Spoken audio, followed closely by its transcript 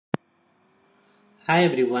Hi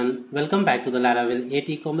everyone, welcome back to the Laravel 8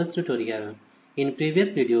 e-commerce tutorial. In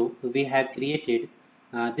previous video, we have created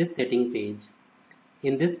this setting page.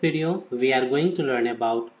 In this video, we are going to learn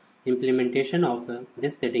about implementation of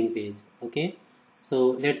this setting page. Okay,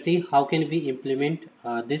 so let's see how can we implement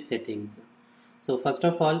these settings. So first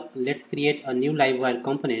of all, let's create a new livewire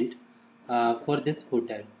component for this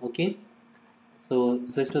footer. Okay, so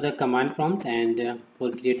switch to the command prompt and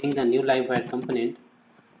for creating the new livewire component,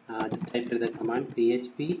 just type the command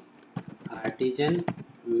php artisan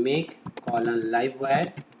make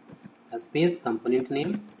livewire a space component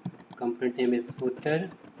name is footer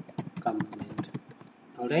component.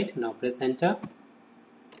 Alright, now press enter.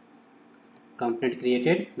 Component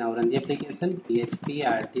created. Now run the application php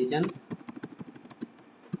artisan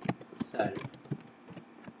serve.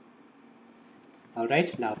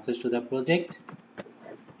 Alright, now switch to the project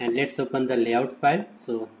and let's open the layout file.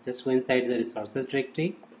 So just go inside the resources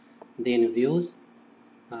directory, then views,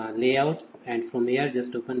 layouts, and from here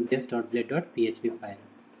just open base.blade.php file.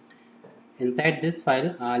 Inside this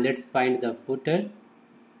file, let's find the footer.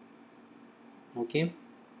 Okay,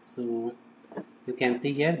 so you can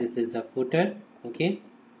see here this is the footer. Okay,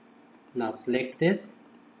 now select this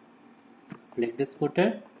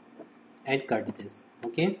footer and cut this.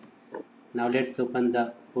 Okay, now let's open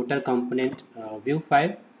the footer component view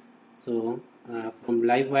file. So from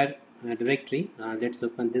livewire directory, let's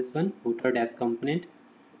open this one footer-component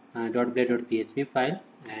 .blade.php file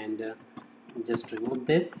and just remove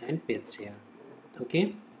this and paste here.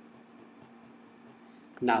 Okay,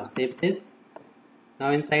 now save this. Now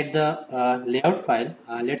inside the layout file,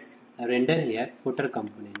 let's render here footer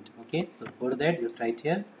component. Okay, so for that just write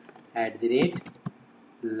here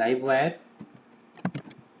 @livewire.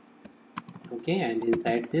 Okay, and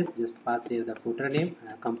inside this just pass here the footer name,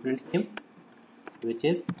 component name, which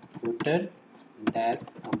is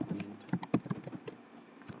footer-component.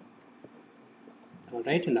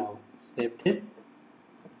 Alright, now save this.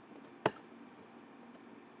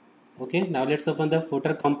 Okay, now let's open the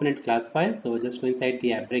footer component class file. So just go inside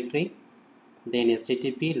the app directory, then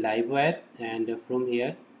http livewire, and from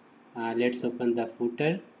here let's open the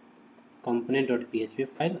footer component.php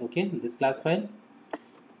file. Okay, this class file,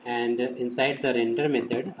 and inside the render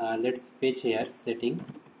method, let's fetch here setting.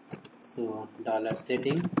 So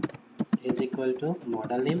 $setting is equal to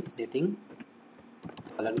model name setting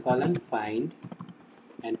find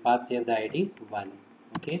and pass here the id 1.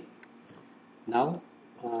 Okay, now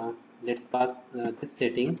let's pass this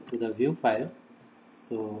setting to the view file.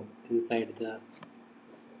 So inside the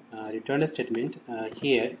return statement,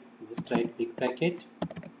 here just write big bracket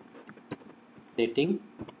setting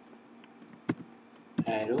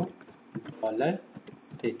arrow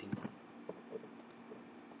 $setting.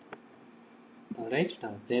 Alright,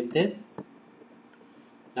 now save this.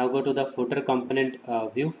 Now go to the footer component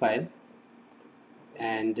view file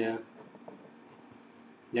and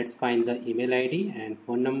let's find the email ID and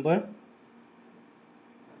phone number.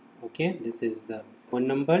 Okay, this is the phone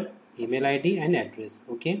number, email ID and address.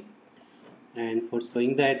 Okay, and for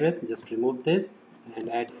showing the address just remove this and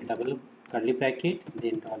add a double curly bracket,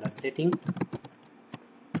 then $setting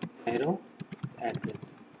arrow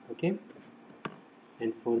address. Okay,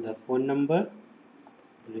 and for the phone number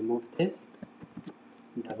remove this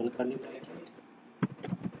double curly bracket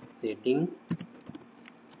setting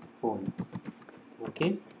phone.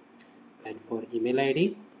 Okay, and for email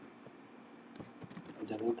ID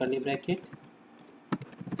double curly bracket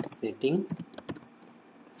setting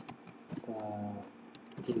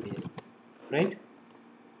email. Right.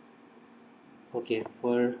 Okay,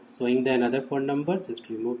 for showing the another phone number just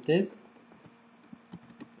remove this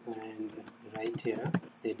and write here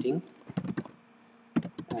setting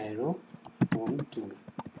arrow phone 2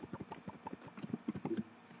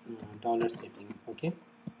 $setting. Okay,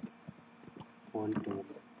 phone 2.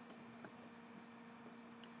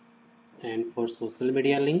 And for social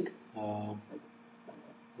media link,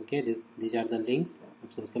 okay, these are the links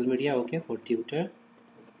of social media. Okay, for Twitter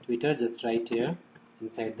just write here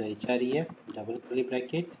inside the href double curly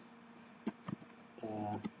bracket.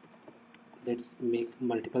 Let's make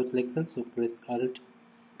multiple selections, so press alt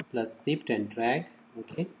plus shift and drag.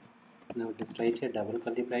 Okay, now just write here double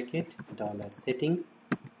curly bracket $setting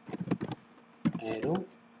arrow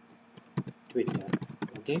Twitter.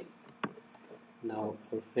 Okay, now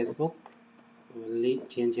for Facebook only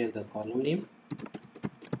change here the column name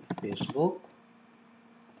Facebook,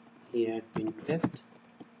 here Pinterest,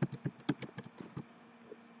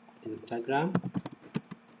 Instagram,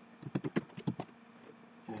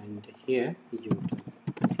 and here YouTube.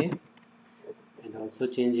 Okay, and also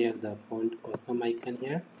change here the font awesome icon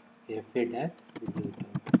here, fa-YouTube.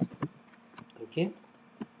 Okay,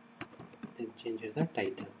 then change here the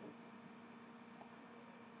title.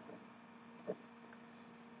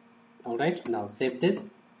 Alright, now save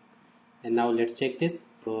this, and now let's check this.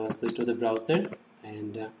 So switch to the browser,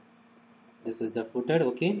 and this is the footer.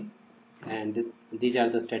 Okay, and these are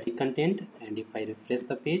the static content, and if I refresh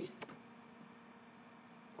the page,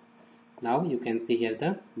 now you can see here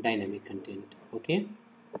the dynamic content. Okay,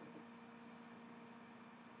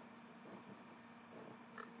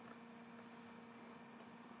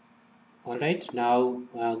 alright, now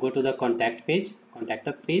go to the contact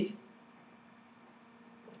us page,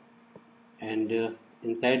 and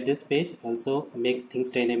inside this page also make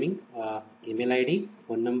things dynamic, email ID,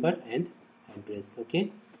 phone number and address.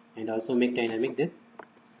 Okay, and also make dynamic this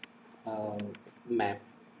map.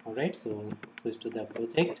 Alright, so switch to the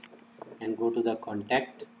project and go to the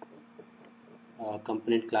contact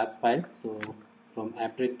component class file. So from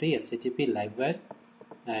app directory http livewire,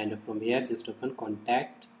 and from here just open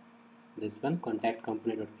contact, this one contact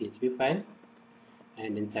component.php file,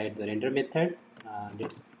 and inside the render method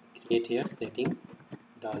let's create here setting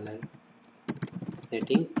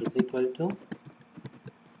 $setting is equal to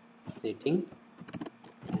setting,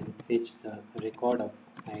 and fetch the record of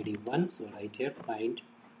id1. So right here find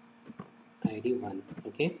id1.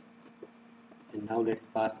 Okay, and now let's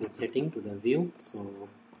pass this setting to the view. So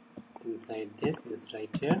inside this, just right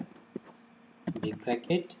here big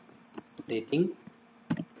bracket setting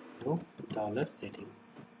 $setting.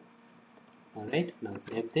 Alright, now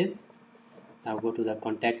save this. Now go to the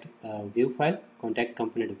contact view file, contact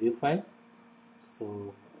component view file.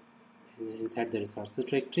 So inside the resources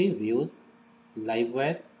directory, views,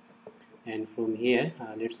 livewire, and from here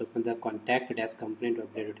let's open the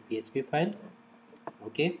contact-component.php file.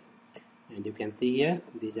 Okay, and you can see here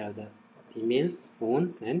these are the emails,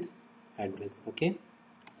 phones and address. Okay,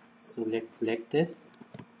 so let's select this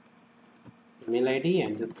email ID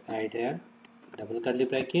and just add here double curly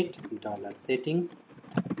bracket $setting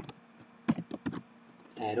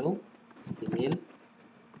arrow email,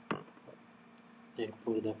 and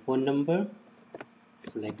for the phone number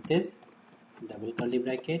select this double curly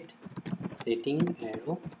bracket setting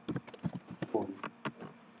arrow phone,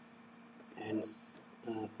 and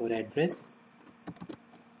for address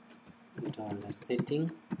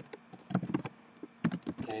 $setting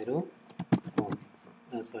arrow phone,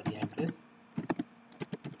 address.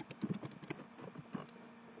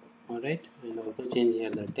 Alright, and also change here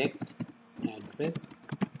the text address.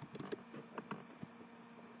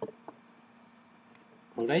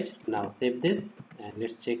 Alright, now save this and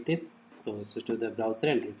let's check this. So switch to the browser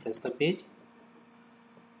and refresh the page.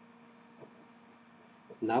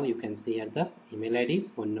 Now you can see here the email ID,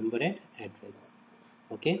 phone number and address.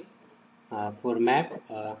 Okay, for map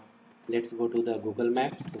let's go to the Google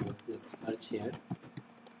Maps. So let's search here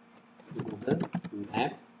Google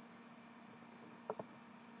Map,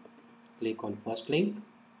 click on first link,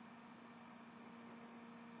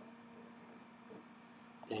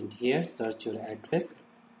 and here search your address.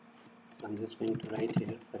 So I'm just going to write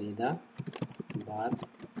here Faridabad,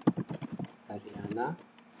 Haryana,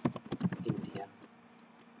 India.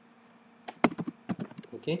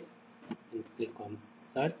 Okay, and click on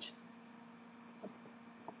search.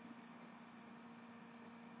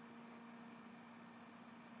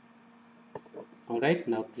 Alright,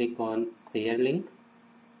 now click on share link,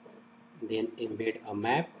 then embed a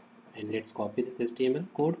map, and let's copy this HTML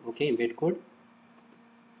code. Okay, embed code,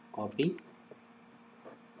 copy,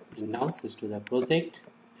 and now switch to the project,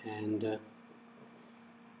 and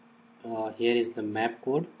here is the map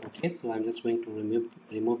code. Okay, so I'm just going to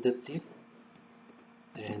remove this div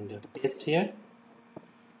and paste here.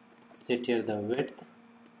 Set here the width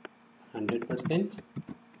 100%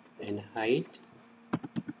 and height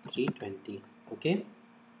 320. Okay,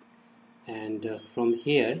 and from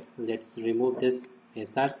here let's remove this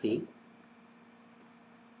src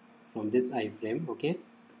from this iframe. Okay,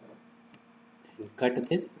 and cut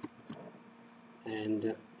this,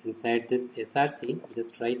 and inside this src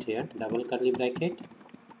just write here double curly bracket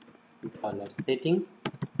 $setting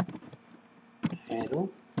arrow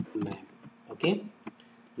map. Okay,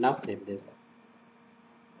 now save this.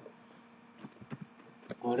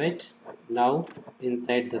 Alright, now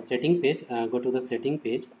inside the setting page, go to the setting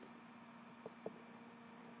page.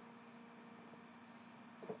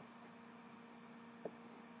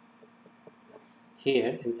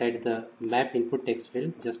 Here inside the map input text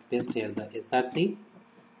field, just paste here the src.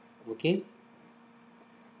 Okay,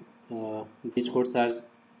 these codes are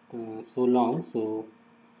so long, so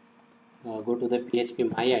go to the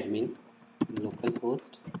php myadmin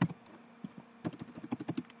localhost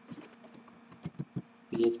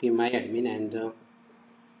php myadmin, and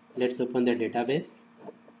Let's open the database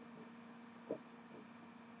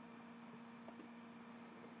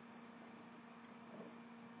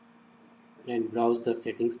and browse the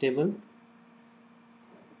settings table.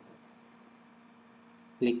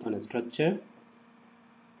 Click on structure,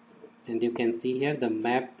 and you can see here the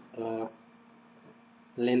map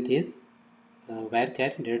length is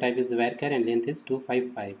varchar, data type is the varchar, and length is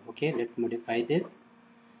 255. Okay, let's modify this.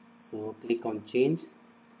 So click on change,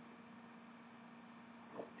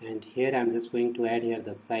 and here I'm just going to add here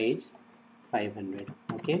the size 500.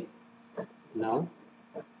 Okay, now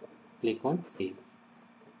click on save.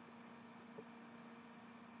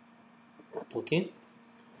 Okay,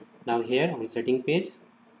 now here on setting page,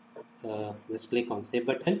 just click on save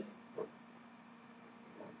button.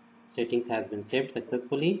 Settings has been saved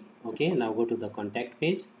successfully. Okay, now go to the contact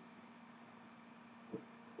page,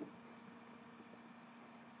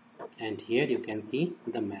 and here you can see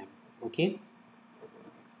the map. Okay,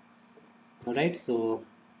 alright, so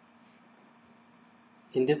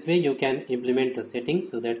in this way you can implement the settings.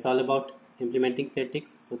 So that's all about implementing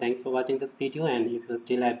settings. So thanks for watching this video, and if you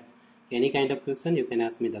still have any kind of question, you can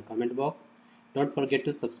ask me in the comment box. Don't forget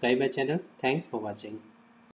to subscribe my channel. Thanks for watching.